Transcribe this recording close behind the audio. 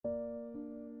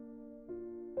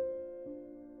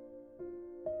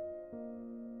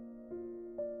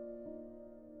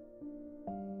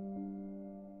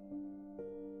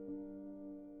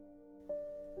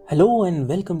Hello and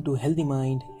welcome to Healthy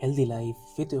Mind, Healthy Life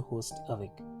with your host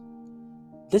Avik.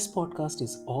 This podcast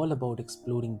is all about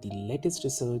exploring the latest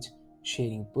research,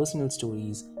 sharing personal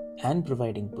stories, and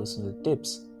providing personal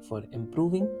tips for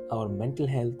improving our mental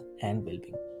health and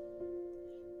well-being.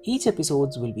 Each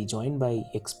episodes will be joined by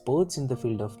experts in the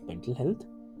field of mental health,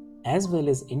 as well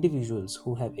as individuals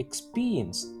who have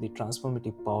experienced the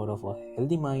transformative power of a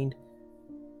healthy mind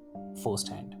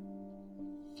firsthand.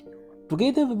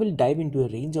 Together, we will dive into a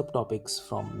range of topics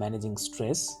from managing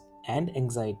stress and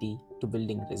anxiety to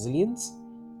building resilience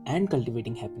and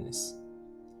cultivating happiness.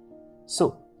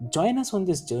 So, join us on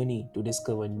this journey to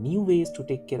discover new ways to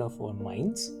take care of our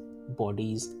minds,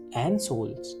 bodies, and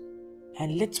souls.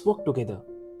 And let's work together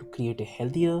to create a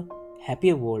healthier,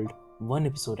 happier world one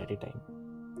episode at a time.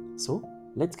 So,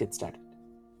 let's get started.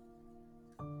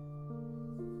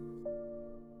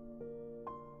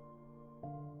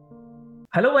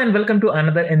 Hello and welcome to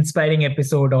another inspiring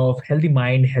episode of Healthy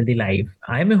Mind, Healthy Life.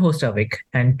 I'm your host Avik,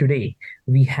 and today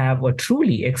we have a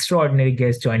truly extraordinary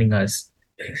guest joining us.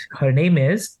 Her name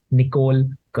is Nicole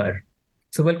Kerr.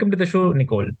 So, welcome to the show,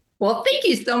 Nicole. Well, thank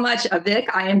you so much, Avik.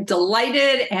 I am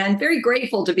delighted and very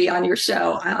grateful to be on your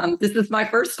show. This is my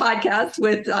first podcast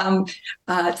with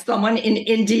someone in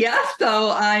India.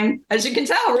 So I'm, as you can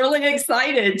tell, really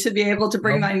excited to be able to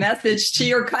bring my message to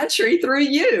your country through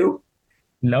you.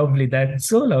 Lovely. That's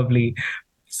so lovely.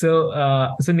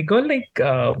 So Nicole,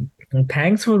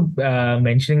 thanks for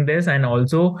mentioning this. And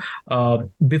also,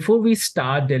 before we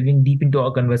start delving deep into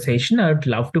our conversation, I'd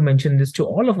love to mention this to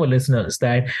all of our listeners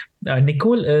that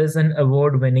Nicole is an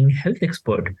award-winning health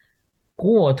expert,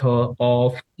 co-author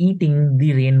of Eating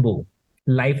the Rainbow,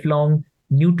 Lifelong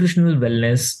Nutritional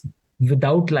Wellness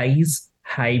Without Lies,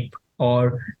 Hype,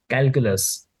 or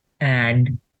Calculus,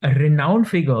 and a renowned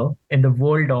figure in the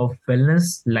world of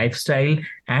wellness, lifestyle,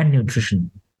 and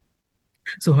nutrition.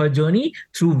 So her journey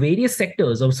through various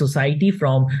sectors of society,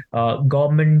 from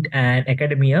government and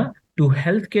academia to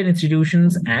healthcare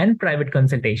institutions and private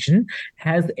consultation,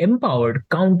 has empowered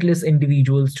countless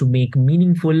individuals to make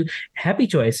meaningful, happy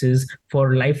choices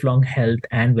for lifelong health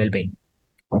and well-being.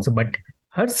 But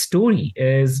her story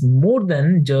is more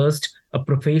than just a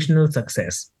professional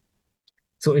success.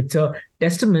 So it's a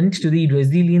testament to the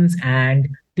resilience and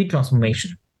the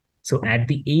transformation. So at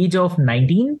the age of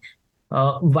 19,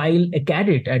 while a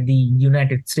cadet at the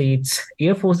United States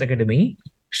Air Force Academy,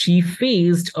 she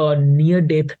faced a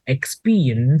near-death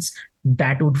experience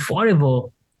that would forever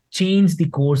change the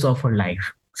course of her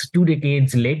life. So 2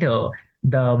 decades later,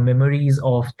 the memories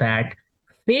of that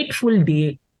fateful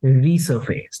day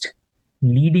resurfaced,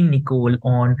 leading Nicole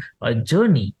on a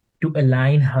journey to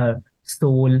align her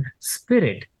soul,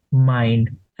 spirit,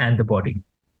 mind, and the body.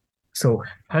 So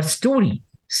her story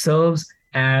serves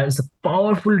as a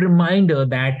powerful reminder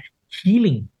that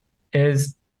healing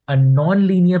is a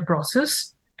non-linear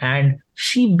process, and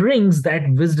she brings that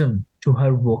wisdom to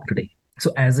her work today.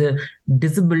 So as a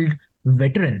disabled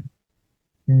veteran,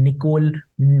 Nicole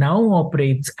now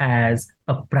operates as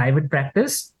a private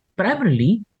practice,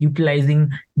 primarily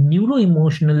utilizing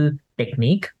neuro-emotional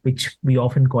technique, which we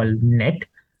often call NET,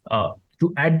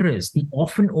 to address the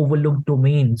often overlooked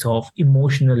domains of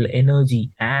emotional energy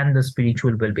and the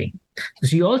spiritual well-being. So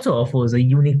she also offers a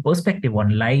unique perspective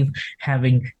on life,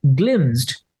 having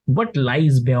glimpsed what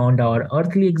lies beyond our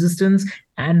earthly existence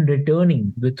and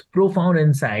returning with profound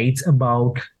insights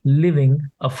about living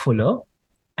a fuller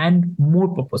and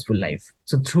more purposeful life.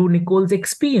 So, through Nicole's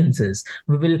experiences,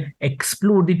 we will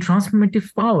explore the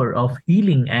transformative power of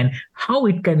healing and how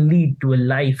it can lead to a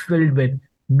life filled with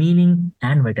meaning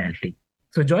and vitality.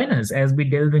 So, join us as we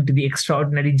delve into the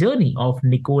extraordinary journey of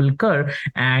Nicole Kerr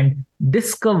and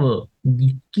discover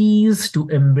the keys to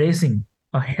embracing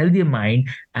a healthier mind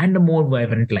and a more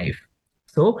vibrant life.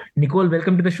 So, Nicole,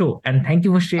 welcome to the show, and thank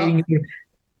you for sharing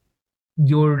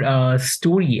your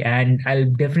story. And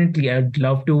I'd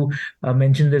love to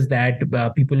mention this, that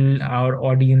people, our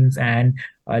audience and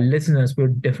listeners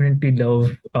would definitely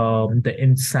love the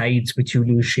insights which you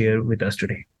will share with us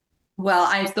today. Well,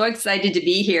 I'm so excited to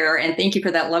be here, and thank you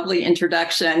for that lovely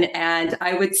introduction. And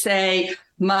I would say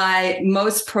my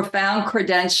most profound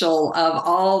credential of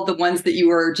all the ones that you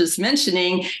were just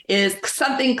mentioning is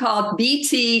something called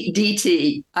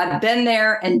BTDT. I've been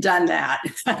there and done that.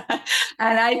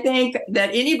 And I think that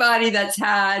anybody that's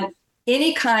had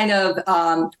any kind of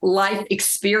life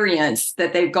experience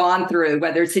that they've gone through,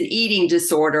 whether it's an eating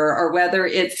disorder or whether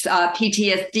it's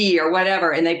PTSD or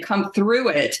whatever, and they've come through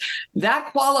it, that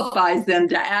qualifies them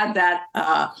to add that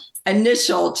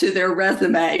initial to their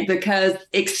resume, because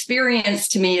experience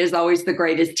to me is always the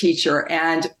greatest teacher.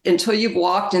 And until you've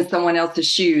walked in someone else's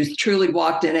shoes, truly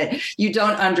walked in it, you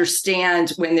don't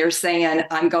understand when they're saying,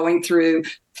 I'm going through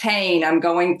pain, I'm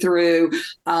going through,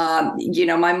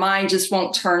 my mind just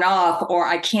won't turn off, or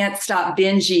I can't stop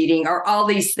binge eating, or all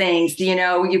these things.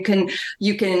 You can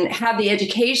have the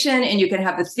education and you can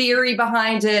have the theory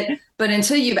behind it, but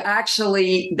until you've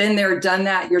actually been there, done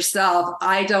that yourself,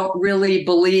 I don't really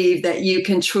believe that you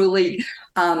can truly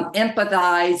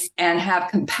empathize and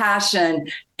have compassion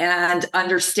and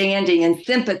understanding and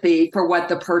sympathy for what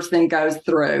the person goes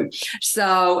through.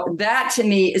 So that to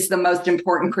me is the most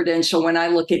important credential when I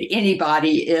look at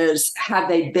anybody, is have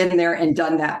they been there and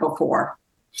done that before?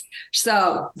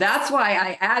 So that's why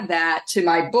I add that to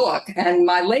my book. And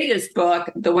my latest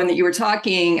book, the one that you were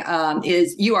talking,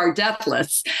 is You Are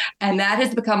Deathless. And that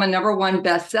has become a #1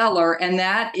 bestseller. And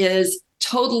that is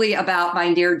totally about my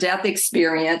near-death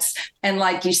experience. And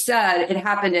like you said, it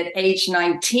happened at age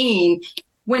 19,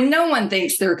 when no one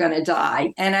thinks they're going to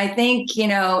die. And I think,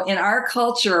 in our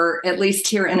culture, at least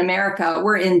here in America,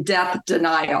 we're in death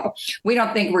denial. We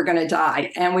don't think we're going to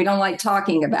die, and we don't like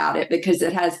talking about it because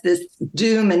it has this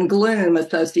doom and gloom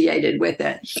associated with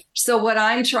it. So what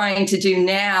I'm trying to do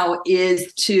now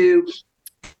is to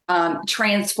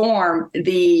transform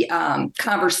the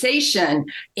conversation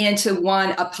into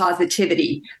one of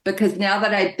positivity, because now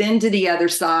that I've been to the other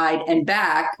side and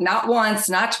back, not once,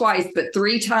 not twice, but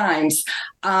 3 times,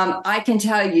 I can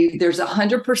tell you there's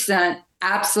 100%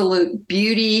 absolute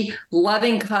beauty,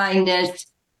 loving kindness,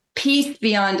 peace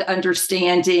beyond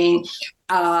understanding.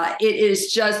 It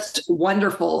is just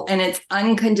wonderful, and it's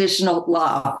unconditional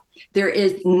love. There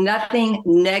is nothing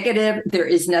negative. There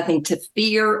is nothing to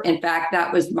fear. In fact,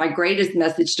 that was my greatest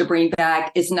message to bring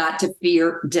back, is not to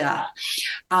fear death.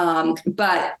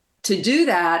 But to do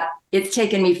that, it's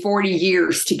taken me 40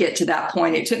 years to get to that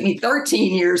point. It took me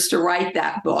 13 years to write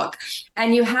that book.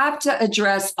 And you have to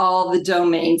address all the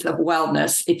domains of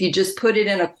wellness. If you just put it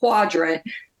in a quadrant,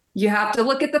 you have to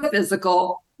look at the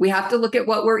physical. We have to look at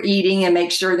what we're eating and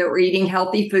make sure that we're eating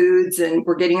healthy foods and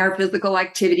we're getting our physical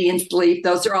activity and sleep.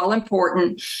 Those are all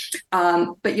important.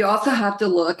 But you also have to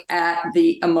look at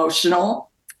the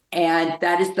emotional. And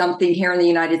that is something here in the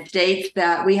United States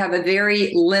that we have a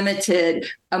very limited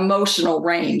emotional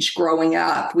range growing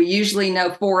up. We usually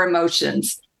know 4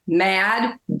 emotions: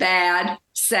 mad, bad,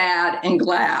 sad, and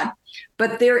glad.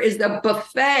 But there is a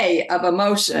buffet of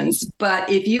emotions. But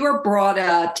if you are brought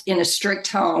up in a strict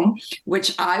home,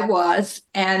 which I was,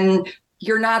 and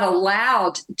you're not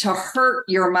allowed to hurt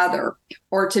your mother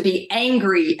or to be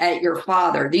angry at your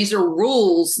father. These are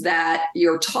rules that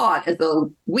you're taught as a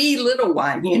wee little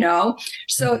one,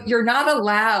 So you're not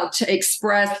allowed to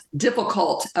express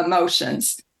difficult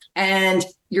emotions. And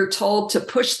you're told to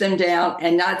push them down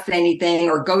and not say anything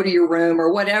or go to your room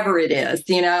or whatever it is,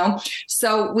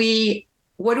 So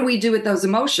what do we do with those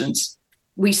emotions?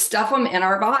 We stuff them in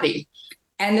our body,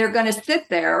 and they're going to sit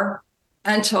there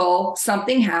until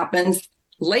something happens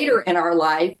later in our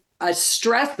life, a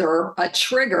stressor, a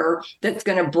trigger that's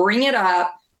going to bring it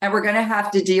up, and we're going to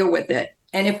have to deal with it.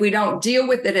 And if we don't deal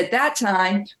with it at that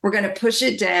time, we're going to push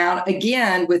it down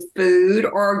again with food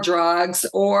or drugs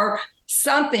or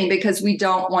something, because we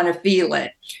don't want to feel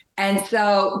it. And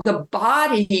so the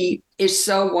body is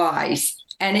so wise,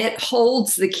 and it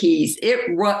holds the keys.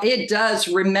 It does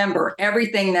remember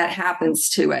everything that happens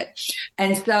to it.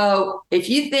 And so if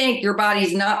you think your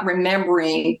body's not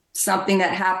remembering something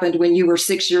that happened when you were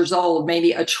 6 years old,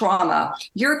 maybe a trauma,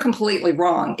 you're completely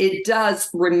wrong. It does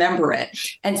remember it.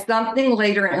 And something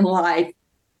later in life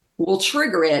will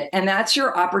trigger it. And that's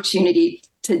your opportunity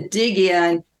to dig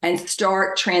in and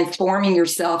start transforming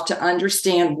yourself to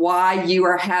understand why you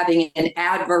are having an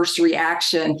adverse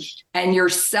reaction, and you're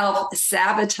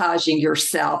self-sabotaging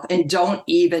yourself and don't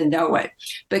even know it,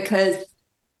 because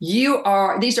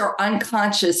these are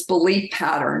unconscious belief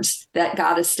patterns that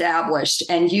got established,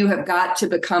 and you have got to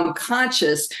become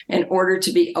conscious in order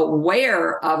to be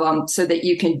aware of them so that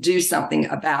you can do something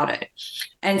about it.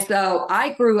 And so I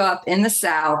grew up in the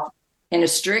South in a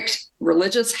strict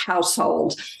religious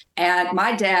household. And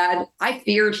my dad, I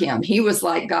feared him. He was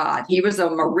like God. He was a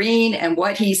Marine, and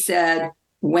what he said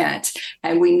went.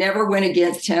 And we never went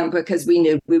against him because we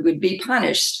knew we would be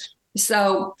punished.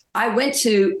 So I went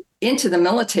into the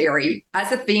military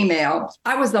as a female.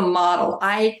 I was a model.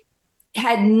 I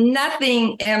had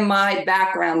nothing in my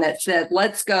background that said,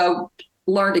 let's go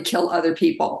learn to kill other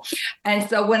people. And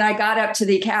so when I got up to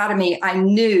the academy, I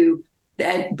knew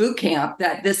at boot camp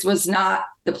that this was not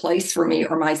the place for me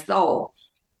or my soul.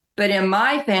 But in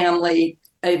my family,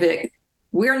 Avik,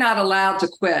 we're not allowed to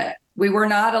quit. We were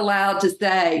not allowed to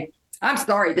say, I'm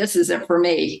sorry, this isn't for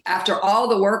me. After all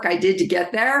the work I did to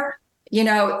get there,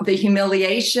 the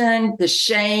humiliation, the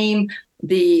shame,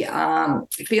 the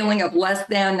feeling of less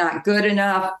than, not good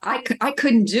enough, I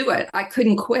couldn't do it. I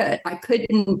couldn't quit. I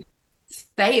couldn't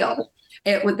fail.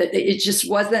 It just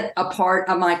wasn't a part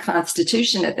of my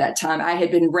constitution at that time. I had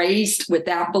been raised with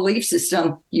that belief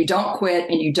system. You don't quit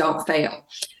and you don't fail.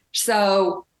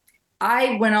 So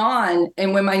I went on,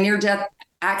 and when my near-death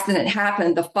accident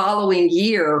happened the following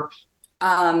year,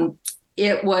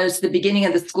 it was the beginning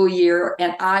of the school year,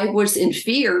 and I was in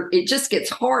fear. It just gets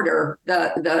harder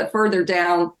the further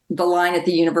down the line at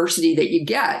the university that you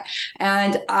get.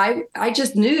 And I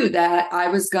just knew that I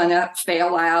was going to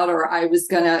fail out, or I was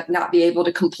going to not be able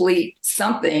to complete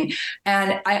something.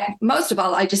 And most of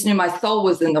all, I just knew my soul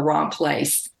was in the wrong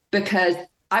place, because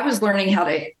I was learning how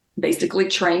to basically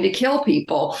train to kill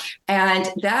people. And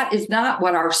that is not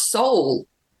what our soul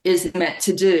is meant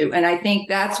to do. And I think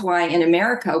that's why in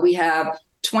America we have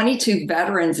 22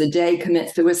 veterans a day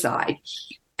commit suicide.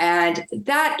 And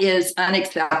that is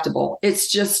unacceptable.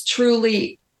 It's just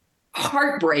truly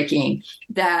heartbreaking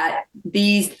that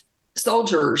these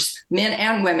soldiers, men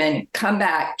and women, come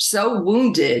back so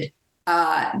wounded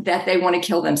that they want to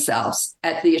kill themselves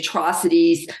at the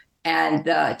atrocities and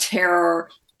the terror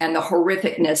and the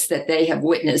horrificness that they have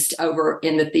witnessed over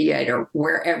in the theater,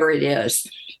 wherever it is.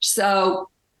 So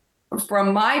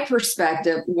from my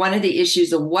perspective, one of the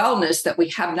issues of wellness that we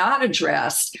have not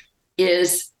addressed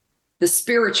is the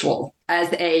spiritual.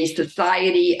 As a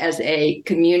society, as a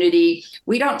community,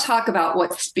 we don't talk about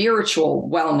what spiritual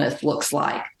wellness looks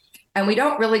like. And we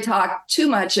don't really talk too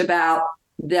much about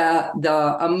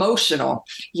the emotional.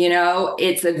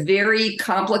 It's a very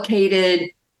complicated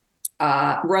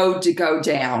road to go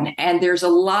down. And there's a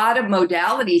lot of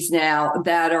modalities now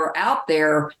that are out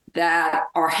there that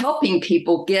are helping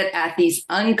people get at these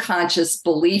unconscious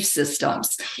belief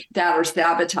systems that are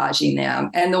sabotaging them.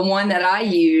 And the one that I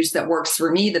use that works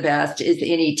for me the best is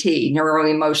NET,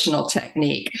 neuro-emotional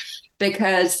technique,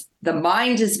 because the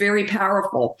mind is very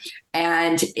powerful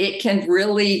and it can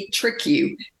really trick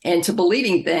you into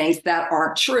believing things that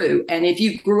aren't true. And if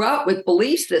you grew up with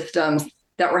belief systems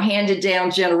that were handed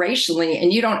down generationally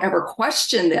and you don't ever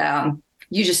question them,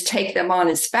 you just take them on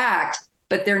as fact,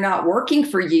 but they're not working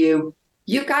for you,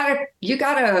 you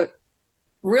gotta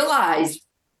realize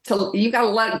you gotta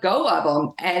let go of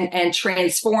them and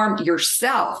transform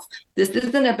yourself. This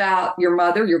isn't about your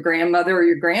mother, your grandmother, or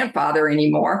your grandfather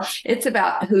anymore. It's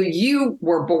about who you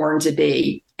were born to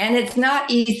be. And it's not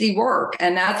easy work.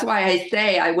 And that's why I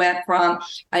say I went from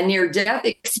a near-death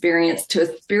experience to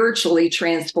a spiritually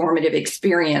transformative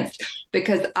experience,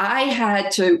 because I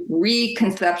had to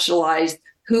reconceptualize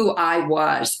who I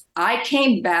was. I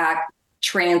came back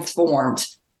transformed.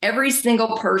 Every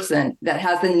single person that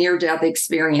has a near-death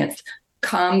experience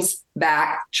comes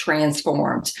back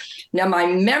transformed. Now, my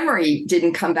memory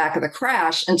didn't come back of the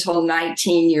crash until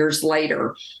 19 years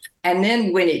later. And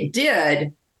then when it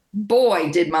did, boy,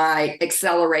 did my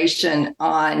acceleration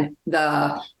on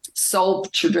the soul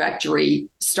trajectory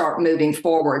start moving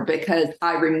forward, because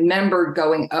I remembered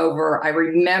I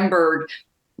remembered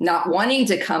not wanting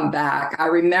to come back. I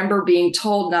remember being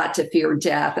told not to fear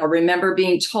death. I remember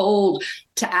being told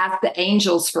to ask the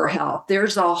angels for help.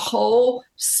 There's a whole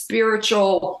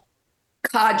spiritual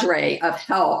cadre of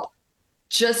help.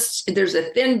 There's a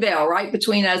thin veil right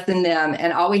between us and them,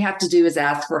 and all we have to do is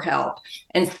ask for help.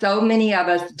 And so many of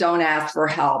us don't ask for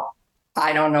help.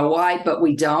 I don't know why, but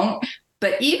we don't.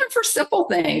 But even for simple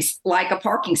things like a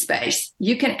parking space,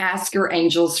 you can ask your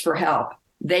angels for help.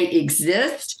 They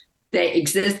exist. They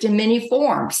exist in many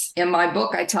forms. In my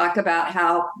book, I talk about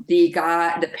how the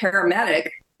paramedic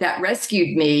that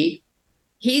rescued me,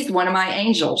 he's one of my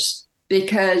angels,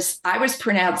 because I was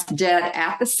pronounced dead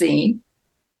at the scene.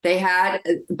 They had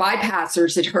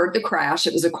bypassers that heard the crash.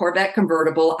 It was a Corvette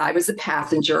convertible. I was a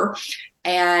passenger.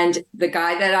 And the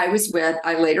guy that I was with,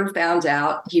 I later found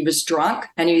out he was drunk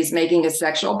and he was making a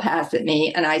sexual pass at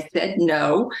me. And I said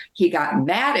no. He got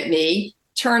mad at me,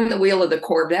 turned the wheel of the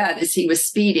Corvette as he was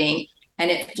speeding, and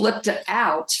it flipped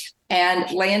out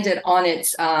and landed on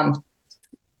its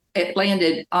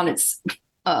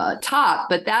top.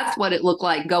 But that's what it looked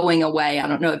like going away. I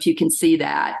don't know if you can see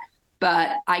that,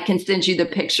 but I can send you the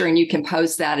picture and you can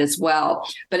post that as well.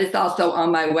 But it's also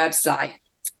on my website.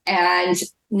 And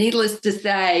needless to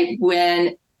say,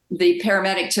 when the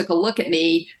paramedic took a look at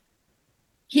me,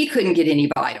 he couldn't get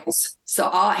any vitals. So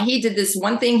he did this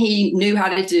one thing he knew how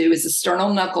to do, is a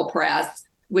sternal knuckle press,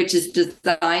 which is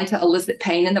designed to elicit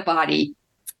pain in the body.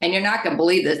 And you're not going to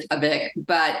believe this, Avik,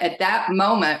 but at that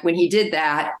moment when he did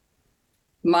that,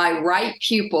 my right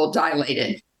pupil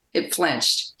dilated. It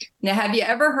flinched. Now, have you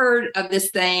ever heard of this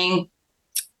thing?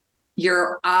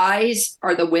 Your eyes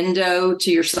are the window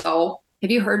to your soul.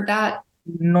 Have you heard that?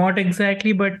 Not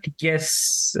exactly, but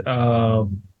yes,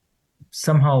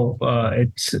 somehow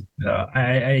it's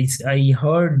I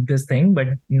heard this thing, but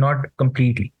not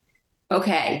completely.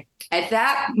 Okay. At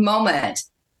that moment,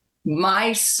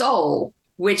 my soul,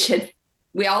 we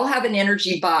all have an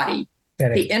energy body.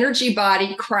 Correct. The energy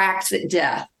body cracks at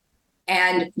death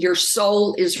and your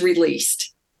soul is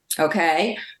released.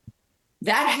 Okay.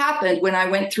 That happened when I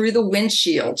went through the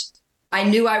windshield. I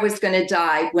knew I was going to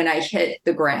die when I hit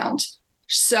the ground.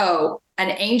 So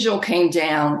an angel came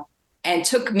down and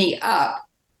took me up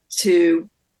to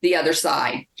the other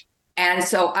side. And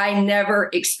so I never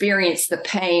experienced the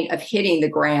pain of hitting the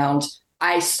ground.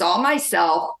 I saw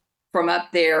myself from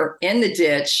up there in the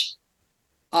ditch,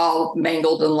 all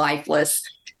mangled and lifeless.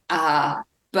 But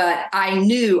I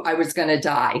knew I was going to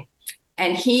die.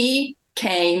 And he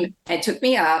came and took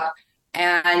me up.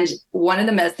 And one of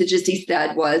the messages he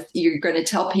said was, you're going to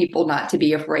tell people not to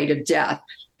be afraid of death,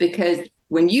 because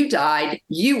when you died,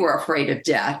 you were afraid of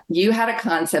death. You had a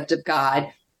concept of God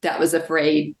that was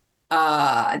afraid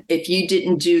if you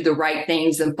didn't do the right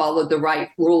things and follow the right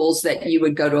rules, that you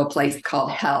would go to a place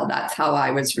called hell. That's how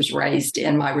I was raised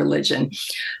in my religion.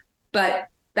 But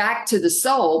back to the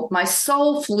soul, my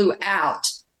soul flew out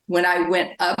when I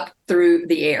went up through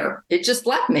the air. It just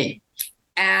left me.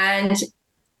 And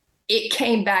it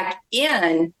came back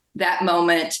in that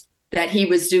moment that he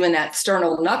was doing that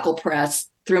sternal knuckle press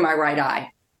through my right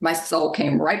eye. My soul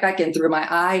came right back in through my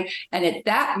eye. And at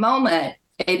that moment,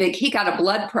 he got a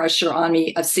blood pressure on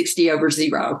me of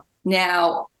 60/0.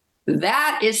 Now,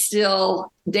 that is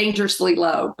still dangerously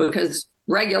low, because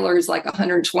regular is like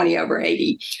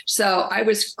 120/80. So I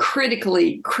was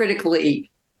critically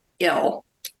ill.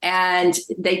 And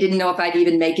they didn't know if I'd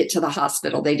even make it to the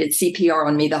hospital. They did CPR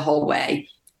on me the whole way.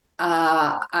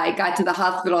 I got to the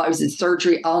hospital. I was in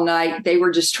surgery all night. They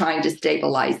were just trying to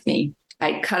stabilize me.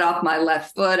 I had cut off my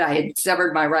left foot. I had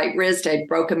severed my right wrist. I had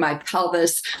broken my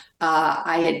pelvis.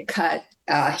 I had cut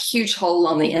a huge hole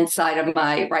on the inside of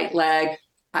my right leg.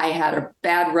 I had a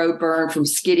bad road burn from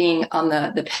skidding on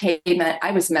the pavement.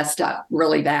 I was messed up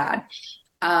really bad.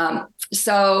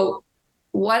 So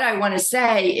what I want to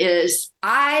say is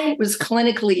I was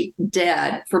clinically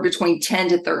dead for between 10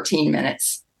 to 13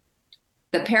 minutes.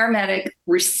 The paramedic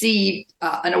received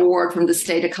an award from the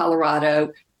state of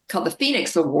Colorado called the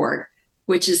Phoenix Award,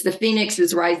 which is the phoenix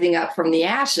is rising up from the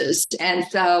ashes. And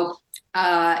so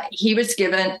he was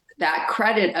given that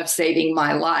credit of saving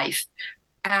my life.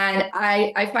 And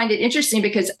I find it interesting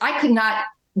because I could not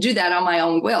do that on my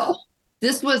own will.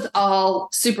 This was all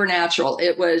supernatural.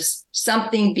 It was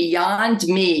something beyond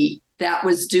me that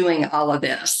was doing all of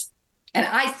this. And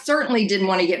I certainly didn't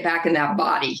want to get back in that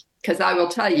body, because I will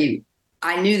tell you,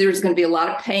 I knew there was going to be a lot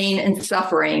of pain and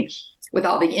suffering with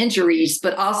all the injuries,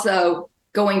 but also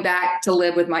going back to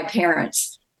live with my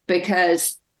parents,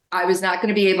 because I was not going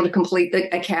to be able to complete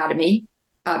the academy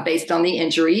based on the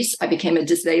injuries. I became a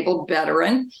disabled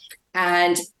veteran,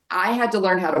 and I had to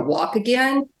learn how to walk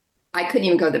again. I couldn't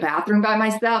even go to the bathroom by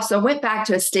myself. So I went back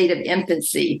to a state of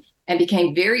infancy and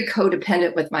became very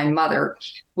codependent with my mother,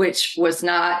 which was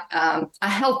not a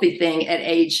healthy thing at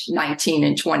age 19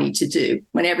 and 20 to do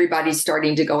when everybody's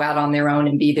starting to go out on their own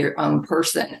and be their own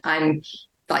person. I'm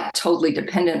like totally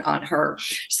dependent on her.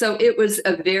 So it was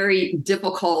a very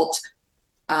difficult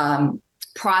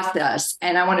process.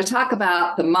 And I want to talk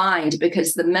about the mind,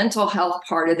 because the mental health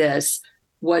part of this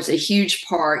was a huge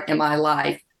part in my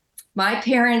life. My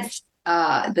parents,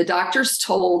 the doctors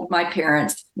told my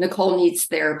parents, Nicole needs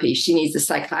therapy. She needs a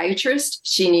psychiatrist.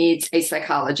 She needs a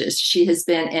psychologist. She has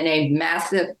been in a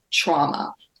massive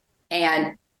trauma,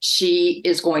 and she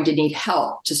is going to need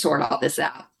help to sort all this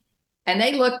out. And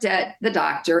they looked at the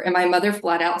doctor, and my mother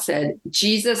flat out said,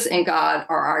 Jesus and God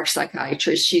are our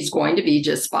psychiatrist. She's going to be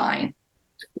just fine.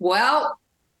 Well,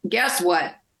 guess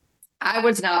what? I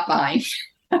was not fine.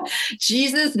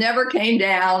 Jesus never came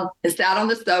down and sat on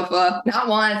the sofa, not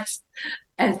once,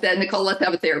 and said, Nicole, let's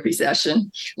have a therapy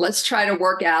session. Let's try to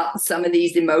work out some of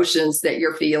these emotions that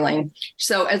you're feeling.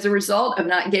 So as a result of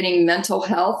not getting mental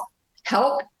health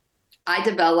help, I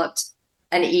developed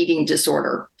an eating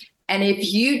disorder. And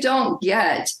if you don't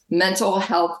get mental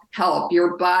health help,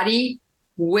 your body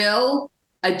will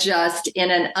adjust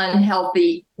in an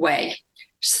unhealthy way.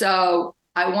 So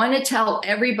I want to tell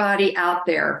everybody out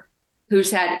there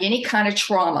who's had any kind of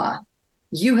trauma,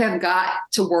 you have got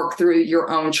to work through your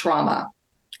own trauma.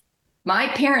 My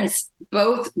parents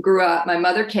both grew up. My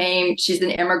mother came, she's an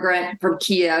immigrant from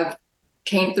Kiev.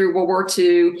 came through World War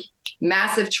II,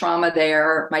 massive trauma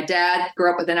there. My dad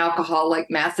grew up with an alcoholic,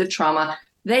 massive trauma.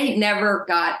 They never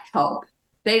got help.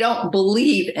 They don't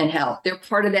believe in help. They're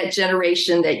part of that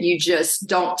generation that you just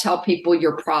don't tell people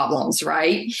your problems,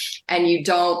 right? And you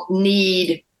don't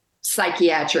need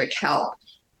psychiatric help.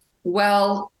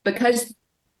 Well, because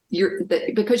your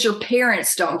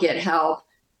parents don't get help,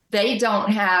 they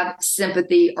don't have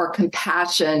sympathy or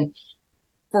compassion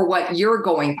for what you're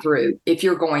going through if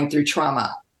you're going through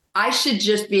trauma. I should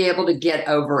just be able to get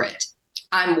over it.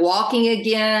 I'm walking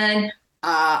again.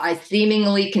 I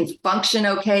seemingly can function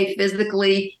okay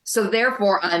physically, so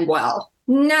therefore I'm well.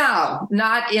 No,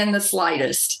 not in the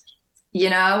slightest.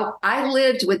 I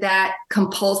lived with that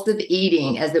compulsive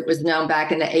eating, as it was known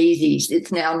back in the 80s.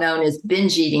 It's now known as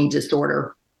binge eating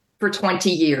disorder, for 20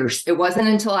 years. It wasn't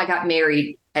until I got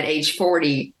married at age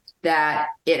 40 that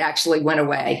it actually went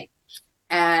away.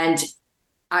 And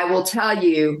I will tell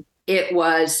you,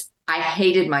 I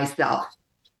hated myself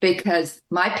because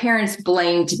my parents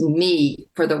blamed me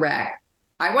for the wreck.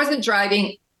 I wasn't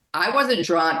driving, I wasn't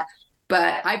drunk,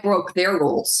 but I broke their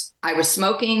rules. I was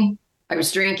smoking, I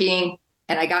was drinking,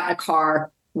 and I got in a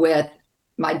car with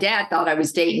my dad. Thought I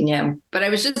was dating him, but I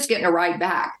was just getting a ride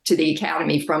back to the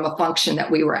academy from a function that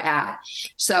we were at.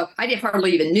 So I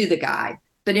hardly even knew the guy.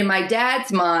 But in my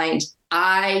dad's mind,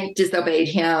 I disobeyed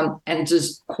him and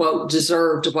just, quote,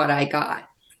 deserved what I got.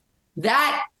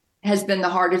 That has been the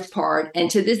hardest part. And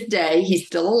to this day, he's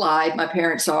still alive. My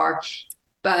parents are.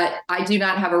 But I do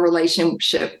not have a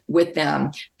relationship with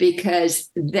them because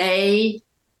they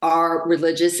are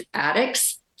religious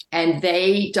addicts and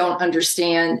they don't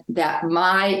understand that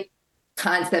my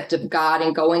concept of God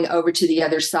and going over to the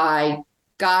other side,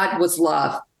 God was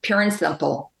love, pure and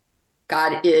simple.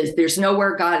 There's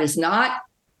nowhere God is not.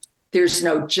 There's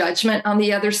no judgment on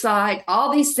the other side.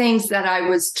 All these things that I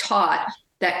was taught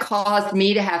that caused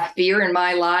me to have fear in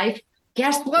my life,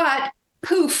 guess what?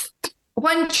 Poof,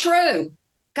 wasn't true.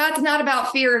 God's not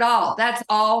about fear at all. That's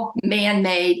all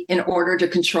man-made in order to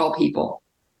control people.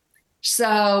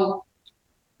 So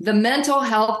the mental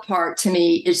health part to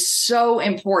me is so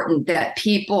important that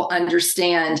people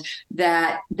understand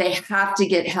that they have to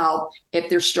get help if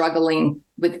they're struggling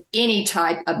with any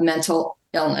type of mental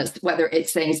illness, whether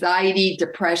it's anxiety,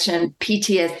 depression,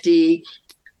 PTSD.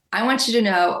 I want you to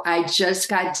know I just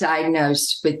got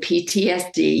diagnosed with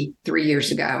PTSD 3 years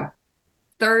ago.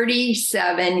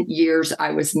 37 years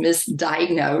I was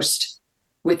misdiagnosed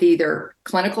with either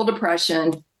clinical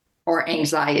depression or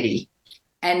anxiety.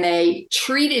 And they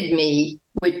treated me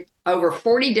with over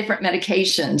 40 different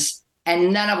medications,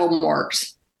 and none of them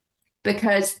worked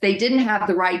because they didn't have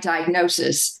the right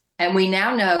diagnosis. And we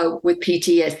now know with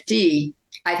PTSD,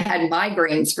 I've had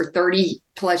migraines for 30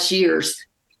 plus years.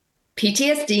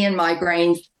 PTSD and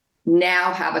migraines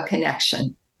now have a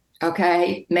connection.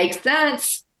 Okay, makes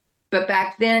sense. But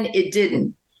back then it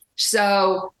didn't.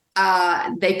 So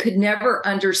they could never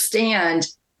understand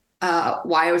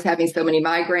why I was having so many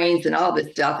migraines and all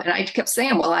this stuff. And I kept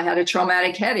saying, well, I had a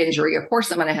traumatic head injury. Of course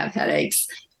I'm going to have headaches.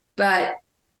 But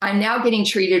I'm now getting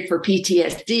treated for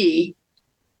PTSD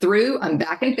I'm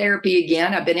back in therapy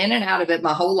again. I've been in and out of it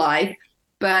my whole life,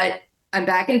 but I'm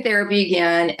back in therapy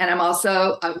again. And I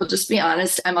will just be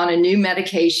honest, I'm on a new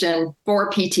medication for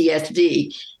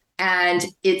PTSD. And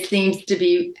it seems to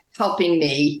be helping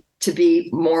me to be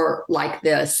more like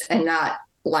this and not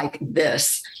like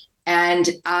this. And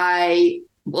I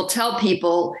will tell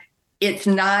people it's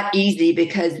not easy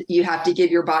because you have to give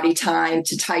your body time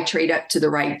to titrate up to the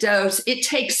right dose. It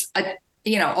takes a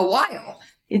while.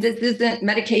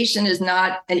 Medication is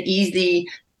not an easy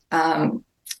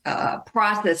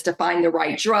process to find the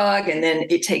right drug. And then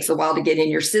it takes a while to get in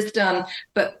your system.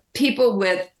 But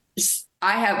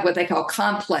I have what they call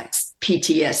complex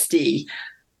PTSD.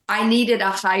 I needed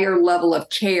a higher level of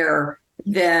care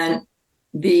than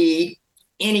the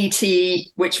NET,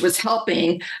 which was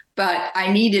helping, but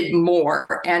I needed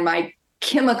more. And my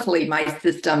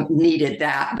system needed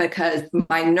that because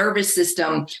my nervous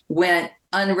system went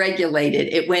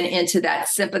unregulated. It went into that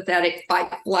sympathetic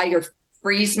fight, flight, or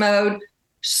freeze mode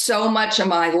so much of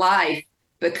my life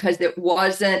because it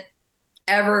wasn't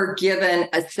ever given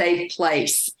a safe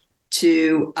place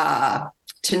to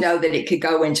know that it could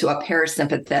go into a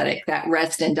parasympathetic, that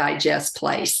rest and digest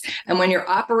place. And when you're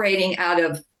operating out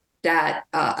of that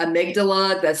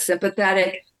amygdala, the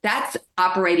sympathetic, that's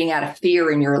operating out of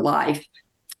fear in your life.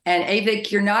 And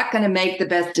Avik, you're not going to make the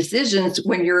best decisions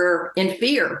when you're in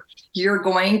fear. You're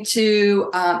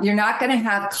not going to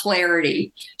have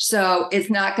clarity. So it's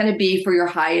not going to be for your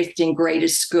highest and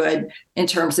greatest good in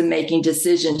terms of making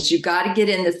decisions. You've got to get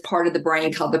in this part of the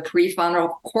brain called the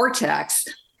prefrontal cortex,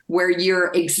 where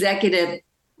your executive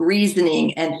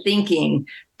reasoning and thinking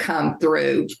come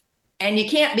through. And you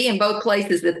can't be in both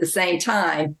places at the same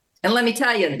time. And let me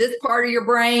tell you, this part of your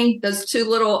brain, those two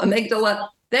little amygdala,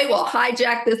 they will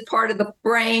hijack this part of the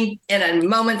brain in a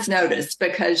moment's notice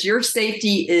because your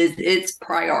safety is its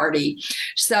priority.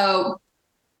 So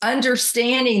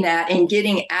understanding that and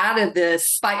getting out of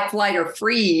this fight, flight, or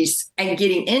freeze and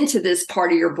getting into this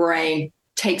part of your brain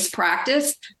takes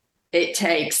practice. It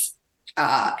takes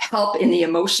help in the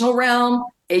emotional realm.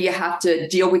 You have to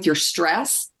deal with your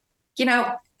stress.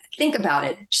 Think about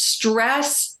it.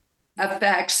 Stress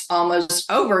affects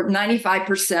almost over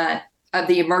 95% of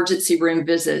the emergency room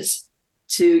visits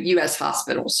to U.S.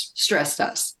 hospitals. Stress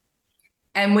does.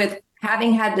 And with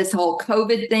having had this whole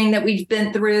COVID thing that we've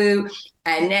been through,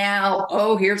 and now,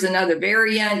 here's another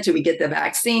variant. Do we get the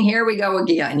vaccine? Here we go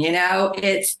again.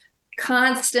 It's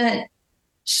constant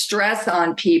stress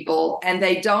on people, and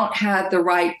they don't have the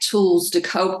right tools to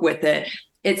cope with it.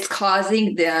 It's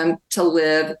causing them to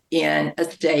live in a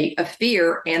state of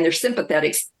fear, and their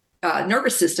sympathetic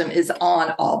nervous system is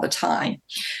on all the time.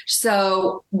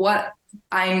 So what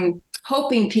I'm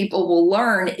hoping people will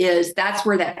learn is that's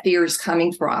where that fear is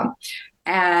coming from.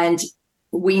 And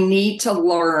we need to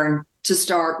learn to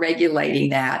start regulating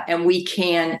that. And we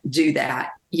can do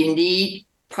that. You need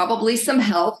probably some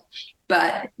help,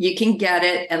 but you can get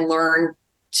it and learn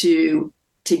to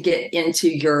get into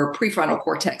your prefrontal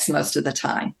cortex most of the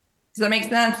time. Does that make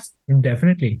sense?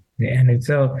 Definitely. And it's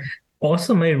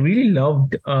awesome. I really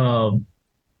loved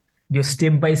your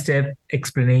step-by-step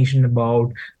explanation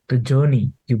about the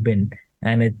journey you've been.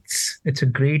 And it's a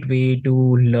great way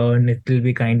to learn. It will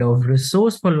be kind of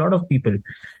resource for a lot of people.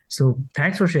 So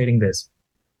thanks for sharing this.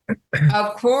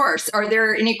 Of course. Are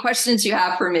there any questions you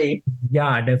have for me?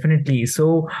 Yeah, definitely.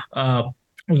 So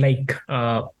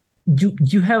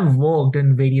you have worked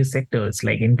in various sectors,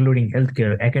 like including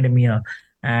healthcare, academia,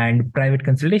 and private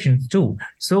consultations too.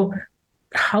 So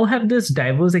how have this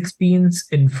diverse experience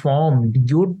informed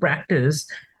your practice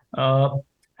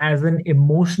as an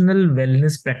emotional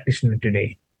wellness practitioner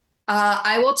today?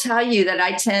 I will tell you that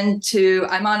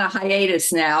I'm on a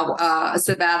hiatus now, a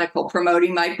sabbatical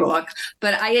promoting my book,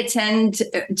 but I tend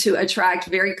to attract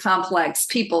very complex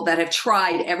people that have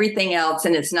tried everything else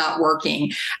and it's not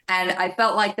working. And I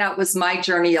felt like that was my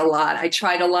journey a lot. I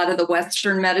tried a lot of the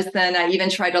Western medicine. I even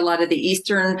tried a lot of the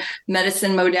Eastern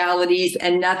medicine modalities,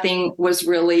 and nothing was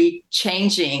really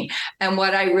changing. And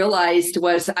what I realized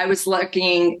was I was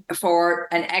looking for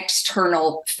an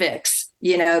external fix.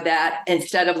 That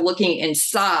instead of looking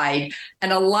inside,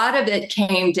 and a lot of it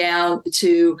came down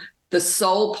to the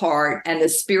soul part and the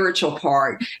spiritual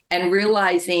part, and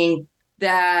realizing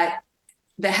that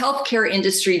the healthcare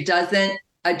industry doesn't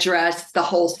address the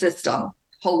whole system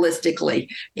holistically.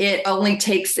 It only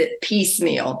takes it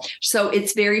piecemeal. So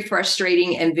it's very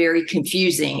frustrating and very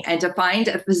confusing. And to find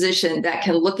a physician that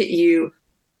can look at you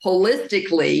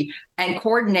holistically and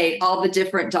coordinate all the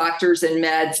different doctors and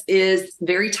meds is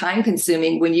very time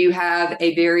consuming when you have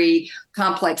a very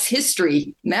complex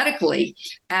history medically.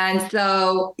 And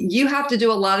so you have to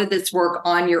do a lot of this work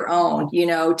on your own,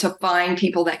 to find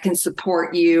people that can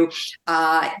support you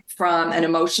from an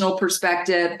emotional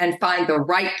perspective and find the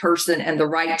right person and the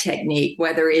right technique,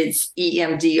 whether it's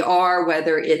EMDR,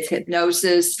 whether it's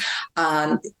hypnosis.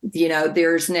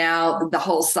 There's now the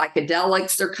whole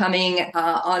psychedelics are coming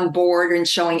on board and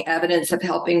showing evidence of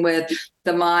helping with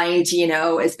the mind,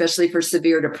 especially for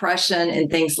severe depression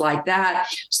and things like that.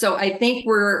 So I think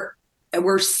we're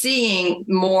seeing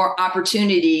more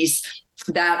opportunities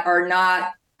that are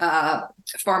not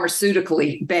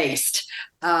pharmaceutically based.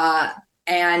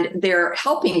 And they're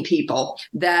helping people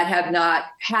that have not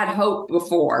had hope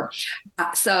before.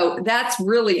 So that's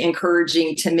really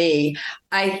encouraging to me.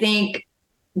 I think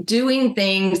doing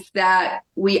things that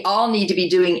we all need to be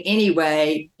doing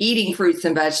anyway, eating fruits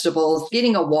and vegetables,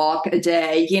 getting a walk a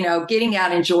day, getting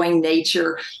out, enjoying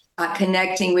nature,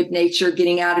 connecting with nature,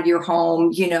 getting out of your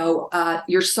home,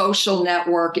 your social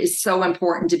network is so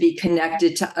important to be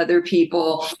connected to other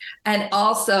people. And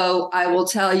also, I will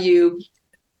tell you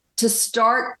to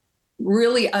start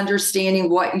really understanding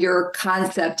what your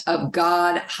concept of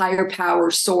God, higher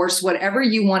power, source, whatever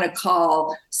you want to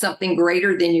call something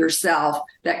greater than yourself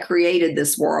that created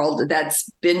this world, that's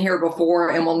been here before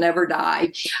and will never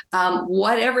die.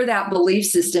 Whatever that belief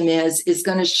system is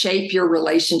going to shape your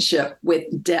relationship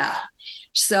with death.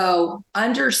 So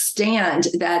understand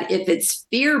that if it's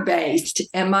fear-based,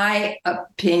 in my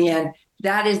opinion,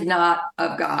 that is not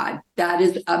of God. That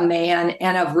is a man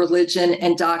and of religion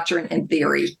and doctrine and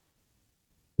theory.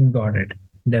 Got it.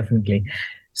 Definitely.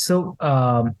 So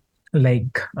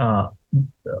like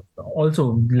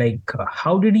also like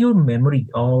how did your memory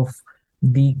of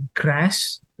the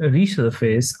crash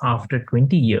resurface after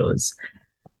 20 years,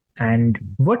 and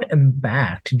what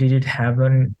impact did it have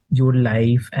on your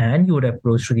life and your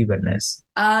approach to the wellness?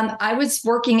 I was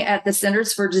working at the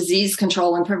Centers for Disease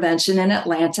Control and Prevention in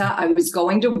Atlanta. I was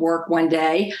going to work one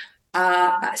day.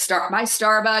 I start my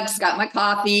Starbucks, got my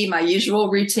coffee, my usual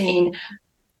routine,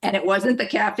 and it wasn't the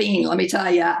caffeine. Let me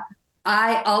tell you,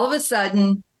 I all of a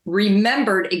sudden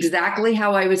remembered exactly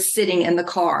how I was sitting in the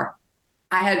car.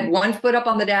 I had one foot up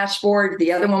on the dashboard,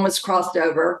 the other one was crossed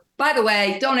over. By the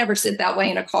way, don't ever sit that way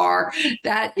in a car.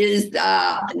 That is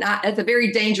not, it's a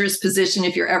very dangerous position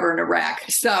if you're ever in a wreck.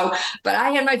 So, but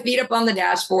I had my feet up on the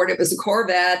dashboard. It was a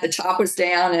Corvette, the top was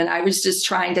down, and I was just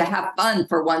trying to have fun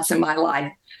for once in my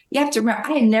life. You have to remember,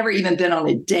 I had never even been on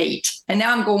a date. And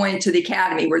now I'm going to the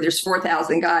academy where there's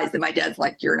 4,000 guys, and my dad's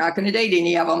like, you're not going to date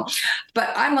any of them.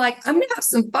 But I'm like, I'm going to have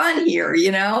some fun here,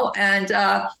 you know? And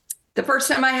the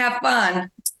first time I have fun,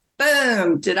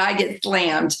 boom, did I get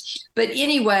slammed. But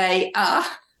anyway,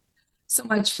 so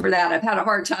much for that. I've had a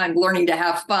hard time learning to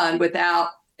have fun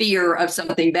without fear of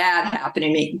something bad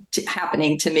happening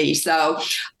to me. So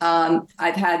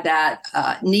I've had that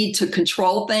need to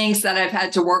control things that I've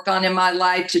had to work on in my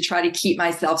life to try to keep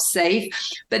myself safe.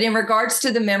 But in regards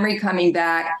to the memory coming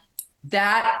back,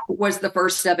 that was the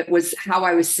first step. It was how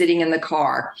I was sitting in the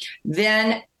car.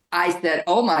 Then I said,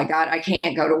 oh my God, I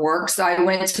can't go to work. So I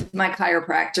went to my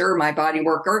chiropractor, my body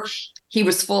worker. He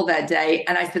was full that day.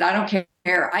 And I said, I don't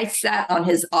care. I sat on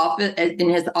his office in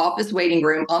his office waiting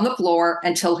room on the floor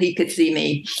until he could see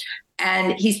me.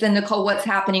 And he said, Nicole, what's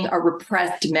happening are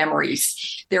repressed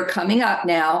memories. They're coming up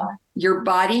now. Your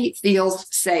body feels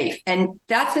safe. And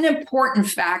that's an important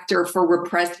factor for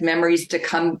repressed memories to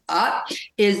come up,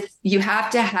 is you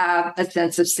have to have a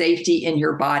sense of safety in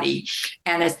your body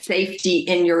and a safety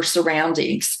in your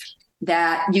surroundings,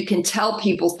 that you can tell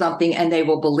people something and they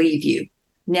will believe you.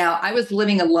 Now, I was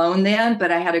living alone then,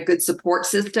 but I had a good support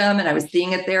system and I was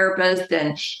seeing a therapist,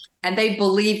 and they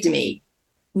believed me.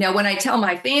 Now, when I tell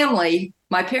my family,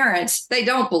 my parents, they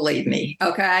don't believe me.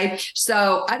 Okay.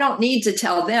 So I don't need to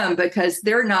tell them because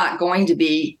they're not going to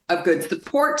be a good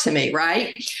support to me.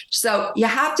 Right. So you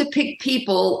have to pick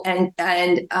people and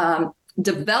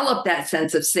develop that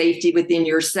sense of safety within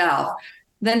yourself.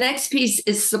 The next piece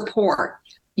is support.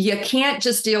 You can't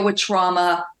just deal with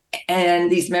trauma and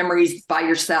these memories by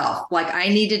yourself. Like, I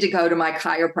needed to go to my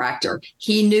chiropractor.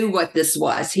 He knew what this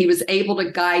was. He was able to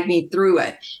guide me through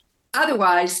it.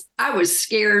 Otherwise, I was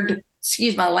scared,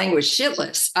 excuse my language,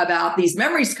 shitless about these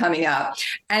memories coming up.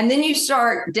 And then you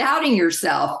start doubting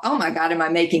yourself. Oh my God, am I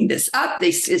making this up?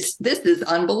 This is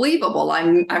unbelievable.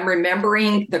 I'm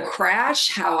remembering the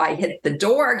crash, how I hit the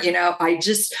door. You know, I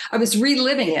was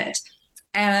reliving it.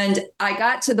 And I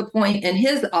got to the point in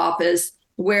his office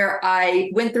where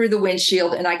I went through the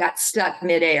windshield and I got stuck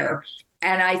midair.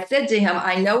 And I said to him,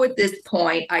 I know at this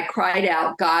point, I cried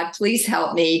out, God, please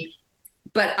help me.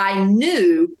 But I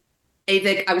knew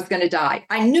that I was going to die.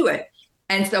 I knew it.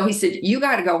 And so he said, you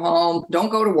got to go home. Don't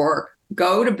go to work.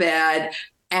 Go to bed.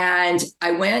 And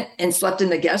I went and slept in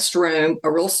the guest room,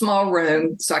 a real small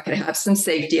room, so I could have some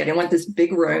safety. I didn't want this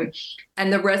big room.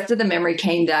 And the rest of the memory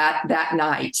came that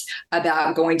night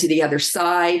about going to the other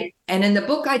side. And in the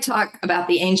book, I talk about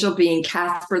the angel being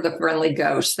Casper the Friendly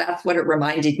Ghost. That's what it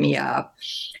reminded me of.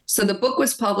 So the book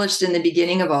was published in the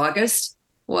beginning of August.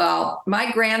 Well,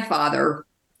 my grandfather,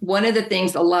 one of the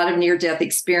things a lot of near-death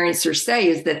experiencers say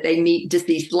is that they meet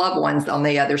deceased loved ones on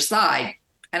the other side.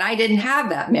 And I didn't have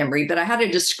that memory, but I had a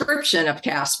description of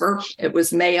Casper. It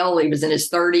was male. He was in his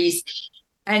 30s.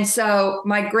 And so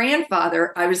my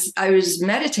grandfather, I was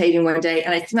meditating one day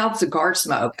and I smelled cigar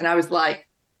smoke. And I was like,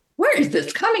 where is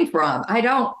this coming from?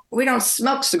 We don't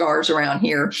smoke cigars around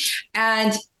here.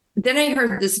 And then I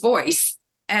heard this voice,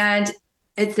 and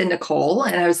it said, Nicole.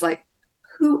 And I was like,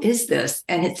 who is this?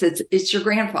 And it says, it's your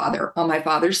grandfather on my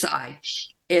father's side.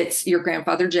 It's your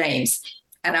grandfather, James.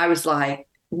 And I was like,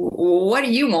 what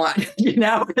do you want? You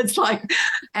know, it's like,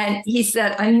 and he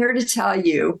said, I'm here to tell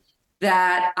you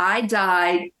that I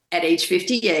died at age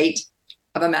 58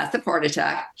 of a massive heart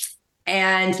attack.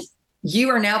 And you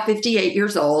are now 58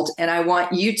 years old. And I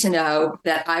want you to know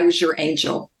that I was your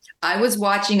angel. I was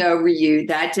watching over you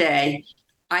that day.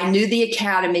 I knew the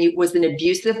academy was an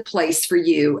abusive place for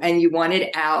you and you wanted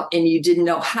out and you didn't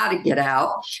know how to get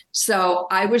out. So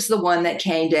I was the one that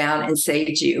came down and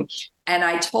saved you. And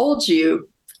I told you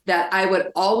that I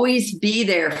would always be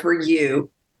there for you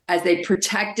as a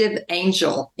protective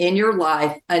angel in your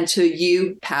life until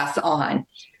you pass on.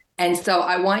 And so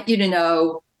I want you to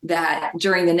know that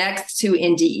during the next 2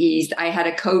 NDEs, I had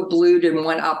a code blued in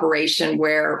one operation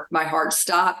where my heart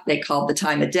stopped. They called the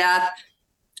time of death.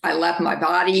 I left my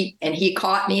body and he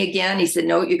caught me again. He said,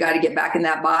 no, you got to get back in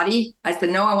that body. I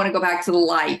said, no, I want to go back to the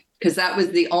light, because that was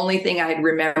the only thing I had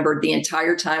remembered the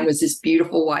entire time was this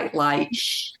beautiful white light.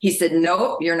 He said,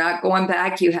 nope, you're not going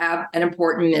back. You have an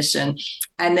important mission.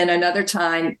 And then another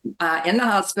time in the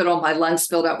hospital, my lungs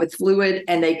filled up with fluid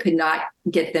and they could not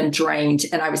get them drained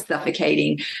and I was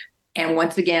suffocating. And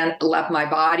once again, left my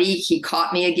body. He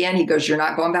caught me again. He goes, you're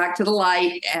not going back to the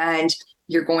light and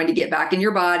you're going to get back in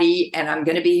your body and I'm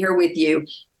going to be here with you.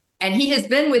 And he has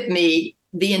been with me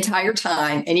the entire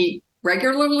time and he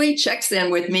regularly checks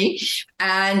in with me.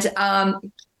 And I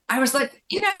was like,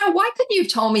 why couldn't you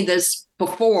have told me this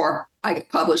before I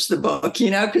published the book?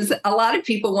 Because a lot of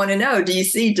people want to know, do you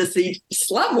see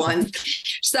deceased loved ones?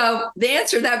 So the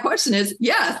answer to that question is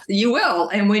yes, you will.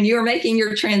 And when you're making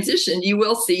your transition, you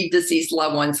will see deceased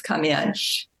loved ones come in.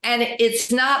 And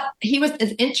it's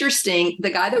interesting.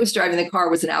 The guy that was driving the car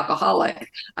was an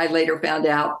alcoholic, I later found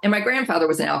out. And my grandfather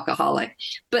was an alcoholic.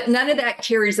 But none of that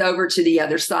carries over to the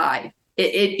other side.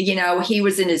 He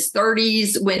was in his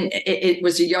 30s when it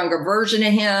was a younger version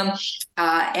of him.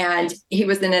 And he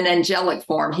was in an angelic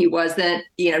form. He wasn't,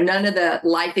 none of the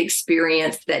life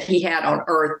experience that he had on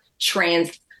earth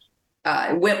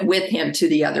went with him to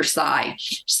the other side.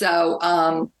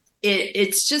 So,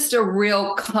 it's just a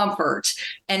real comfort.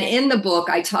 And in the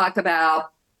book, I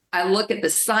look at the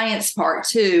science part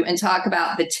too, and talk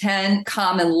about the 10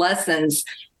 common lessons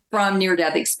from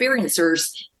near-death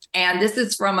experiencers. And this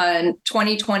is from a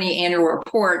 2020 annual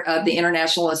report of the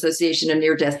International Association of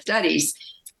Near-Death Studies.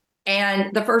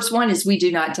 And the first one is we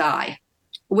do not die,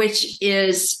 which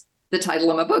is the title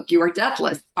of my book, You Are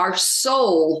Deathless. Our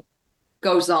soul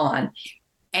goes on.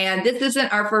 And this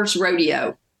isn't our first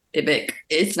rodeo.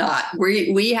 It's not.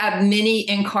 We have many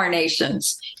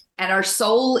incarnations and our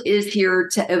soul is here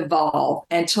to evolve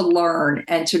and to learn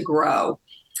and to grow.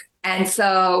 And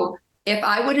so if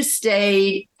I would have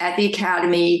stayed at the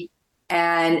academy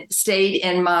and stayed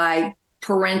in my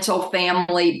parental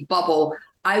family bubble,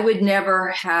 I would never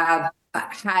have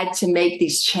had to make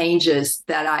these changes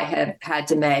that I have had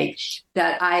to make,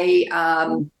 that I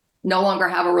no longer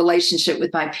have a relationship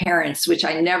with my parents, which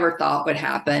I never thought would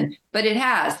happen, but it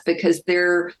has, because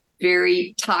they're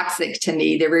very toxic to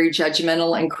me. They're very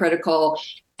judgmental and critical.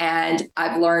 And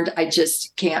I've learned I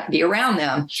just can't be around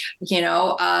them,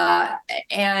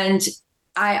 and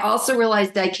I also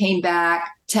realized I came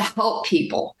back to help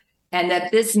people, and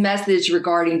that this message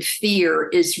regarding fear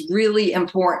is really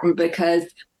important because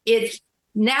it's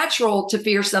natural to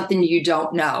fear something you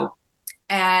don't know.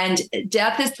 And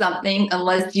death is something,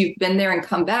 unless you've been there and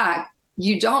come back,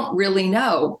 you don't really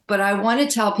know. But I want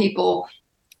to tell people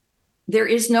there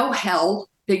is no hell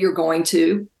that you're going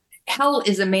to. Hell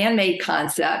is a man-made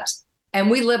concept, and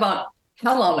we live on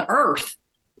hell on earth.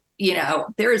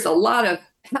 There is a lot of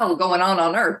hell going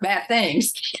on earth, bad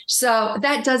things. So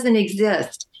that doesn't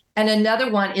exist. And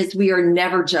another one is we are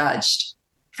never judged.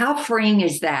 How freeing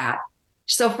is that?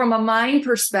 So from a mind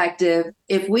perspective,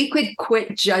 if we could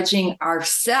quit judging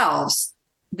ourselves,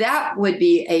 that would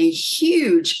be a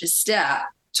huge step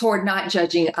toward not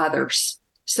judging others.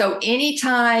 So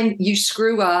anytime you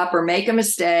screw up or make a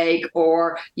mistake,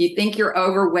 or you think you're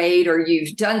overweight, or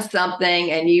you've done something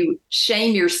and you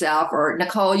shame yourself, or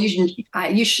Nicole,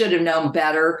 you should have known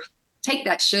better, take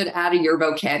that should out of your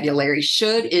vocabulary.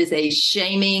 Should is a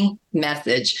shaming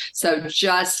message. So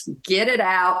just get it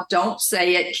out. Don't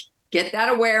say it. Get that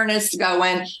awareness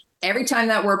going. Every time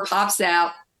that word pops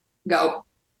out, go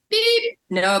beep.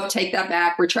 Nope, take that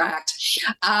back, retract.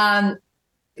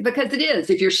 Because it is,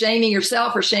 if you're shaming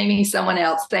yourself or shaming someone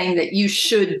else, saying that you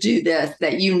should do this,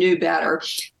 that you knew better,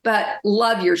 but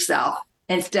love yourself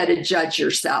instead of judge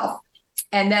yourself.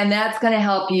 And then that's going to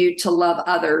help you to love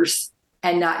others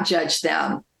and not judge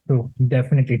them. True,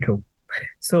 definitely true.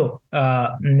 So,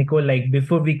 Nicole,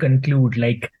 before we conclude,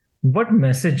 what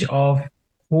message of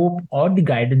hope or the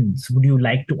guidance would you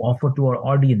like to offer to our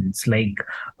audience,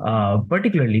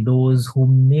 particularly those who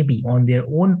may be on their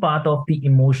own path of the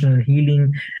emotional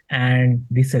healing and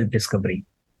the self-discovery?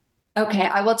 Okay,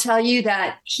 I will tell you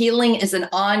that healing is an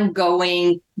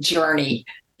ongoing journey.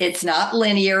 It's not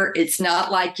linear. It's not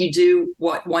like you do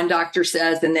what one doctor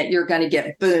says and that you're going to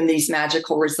get, boom, these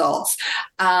magical results.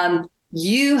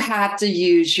 You have to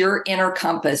use your inner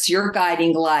compass, your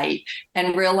guiding light,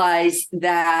 and realize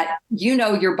that you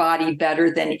know your body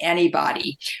better than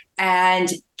anybody,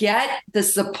 and get the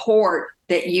support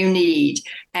that you need.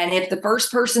 And if the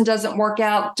first person doesn't work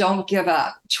out, don't give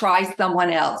up. Try someone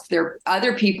else. There are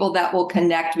other people that will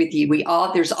connect with you.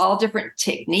 There's all different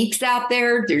techniques out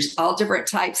there. There's all different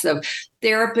types of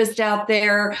therapists out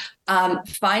there.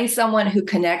 Find someone who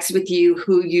connects with you,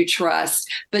 who you trust,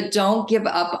 but don't give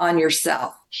up on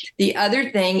yourself. The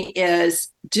other thing is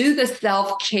do the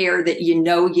self-care that you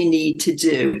know you need to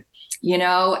do,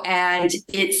 and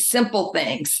it's simple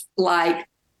things like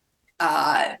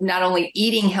not only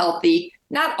eating healthy,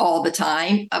 not all the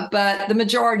time, but the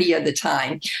majority of the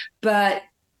time, but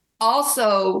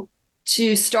also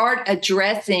to start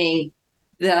addressing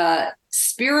the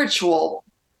spiritual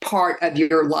part of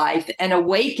your life and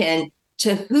awaken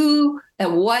to who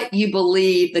and what you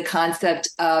believe the concept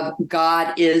of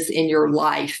God is in your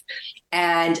life,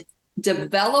 and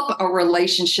develop a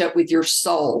relationship with your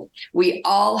soul. We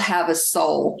all have a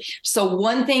soul. So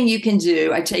one thing you can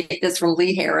do, I take this from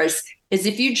Lee Harris, is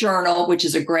if you journal, which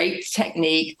is a great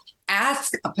technique,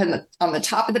 ask on the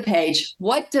top of the page,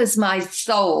 what does my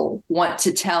soul want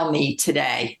to tell me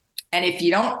today? And if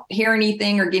you don't hear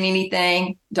anything or get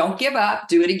anything, don't give up.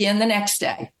 Do it again the next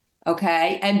day.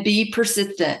 Okay. And be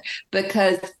persistent,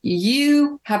 because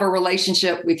you have a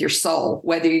relationship with your soul,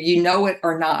 whether you know it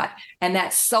or not. And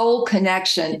that soul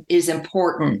connection is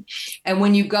important. And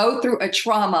when you go through a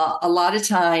trauma, a lot of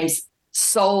times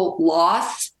soul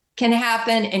loss can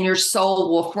happen and your soul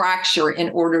will fracture in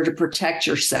order to protect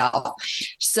yourself.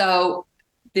 So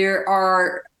there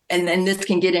are, and then this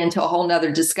can get into a whole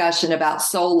nother discussion about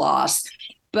soul loss,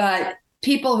 but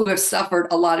people who have suffered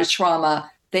a lot of trauma,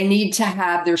 they need to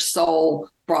have their soul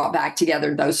brought back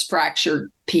together, those fractured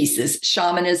pieces.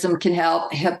 Shamanism can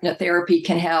help, hypnotherapy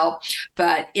can help,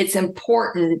 but it's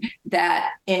important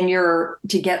that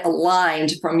to get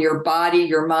aligned from your body,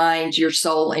 your mind, your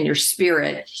soul, and your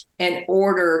spirit in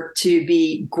order to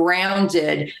be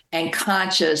grounded and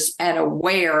conscious and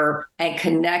aware and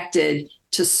connected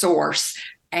to source.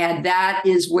 And that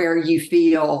is where you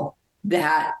feel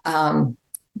that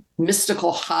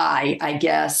mystical high, I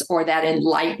guess, or that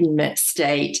enlightenment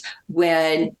state,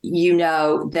 when you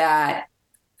know that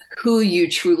who you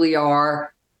truly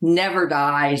are never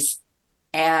dies,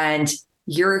 and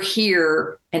you're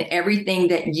here, and everything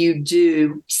that you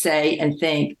do, say, and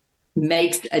think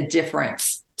makes a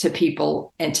difference to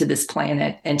people and to this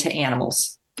planet and to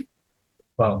animals.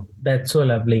 Wow, that's so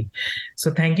lovely.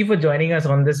 So thank you for joining us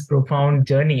on this profound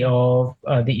journey of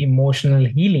the emotional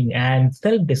healing and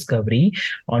self-discovery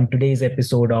on today's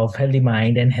episode of Healthy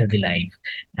Mind and Healthy Life.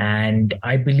 And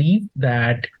I believe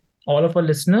that all of our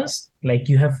listeners, like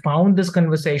you, have found this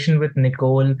conversation with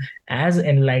Nicole as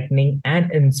enlightening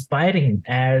and inspiring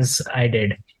as I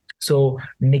did. So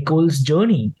Nicole's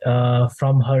journey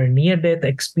from her near-death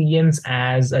experience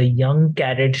as a young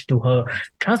cadet to her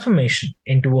transformation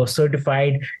into a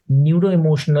certified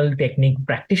neuro-emotional technique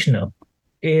practitioner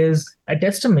is a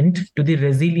testament to the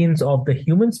resilience of the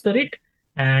human spirit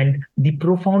and the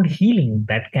profound healing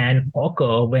that can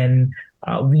occur when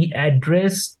we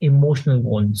address emotional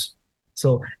wounds.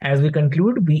 So, as we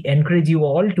conclude, we encourage you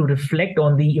all to reflect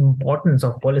on the importance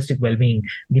of holistic well being,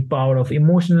 the power of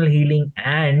emotional healing,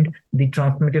 and the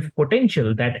transformative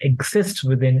potential that exists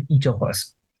within each of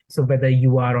us. So, whether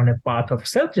you are on a path of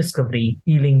self discovery,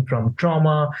 healing from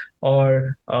trauma,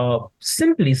 or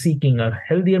simply seeking a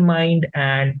healthier mind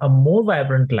and a more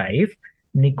vibrant life,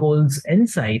 Nicole's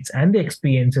insights and the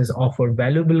experiences offer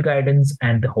valuable guidance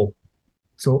and the hope.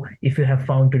 So, if you have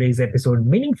found today's episode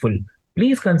meaningful,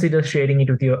 please consider sharing it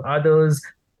with your others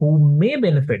who may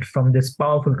benefit from this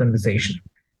powerful conversation.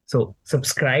 So,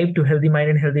 subscribe to Healthy Mind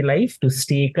and Healthy Life to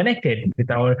stay connected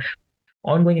with our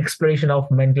ongoing exploration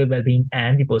of mental well being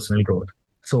and the personal growth.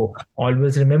 So,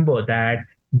 always remember that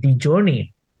the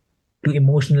journey to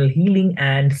emotional healing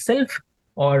and self,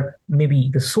 or maybe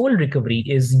the soul recovery,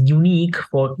 is unique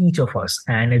for each of us.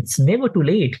 And it's never too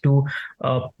late to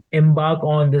embark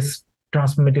on this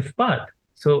transformative path.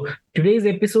 So today's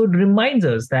episode reminds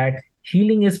us that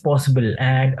healing is possible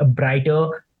and a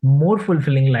brighter, more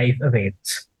fulfilling life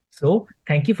awaits. So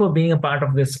thank you for being a part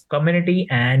of this community.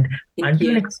 And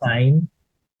until next time,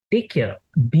 take care,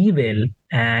 be well,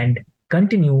 and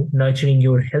continue nurturing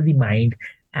your healthy mind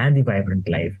and the vibrant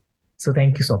life. So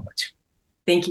thank you so much.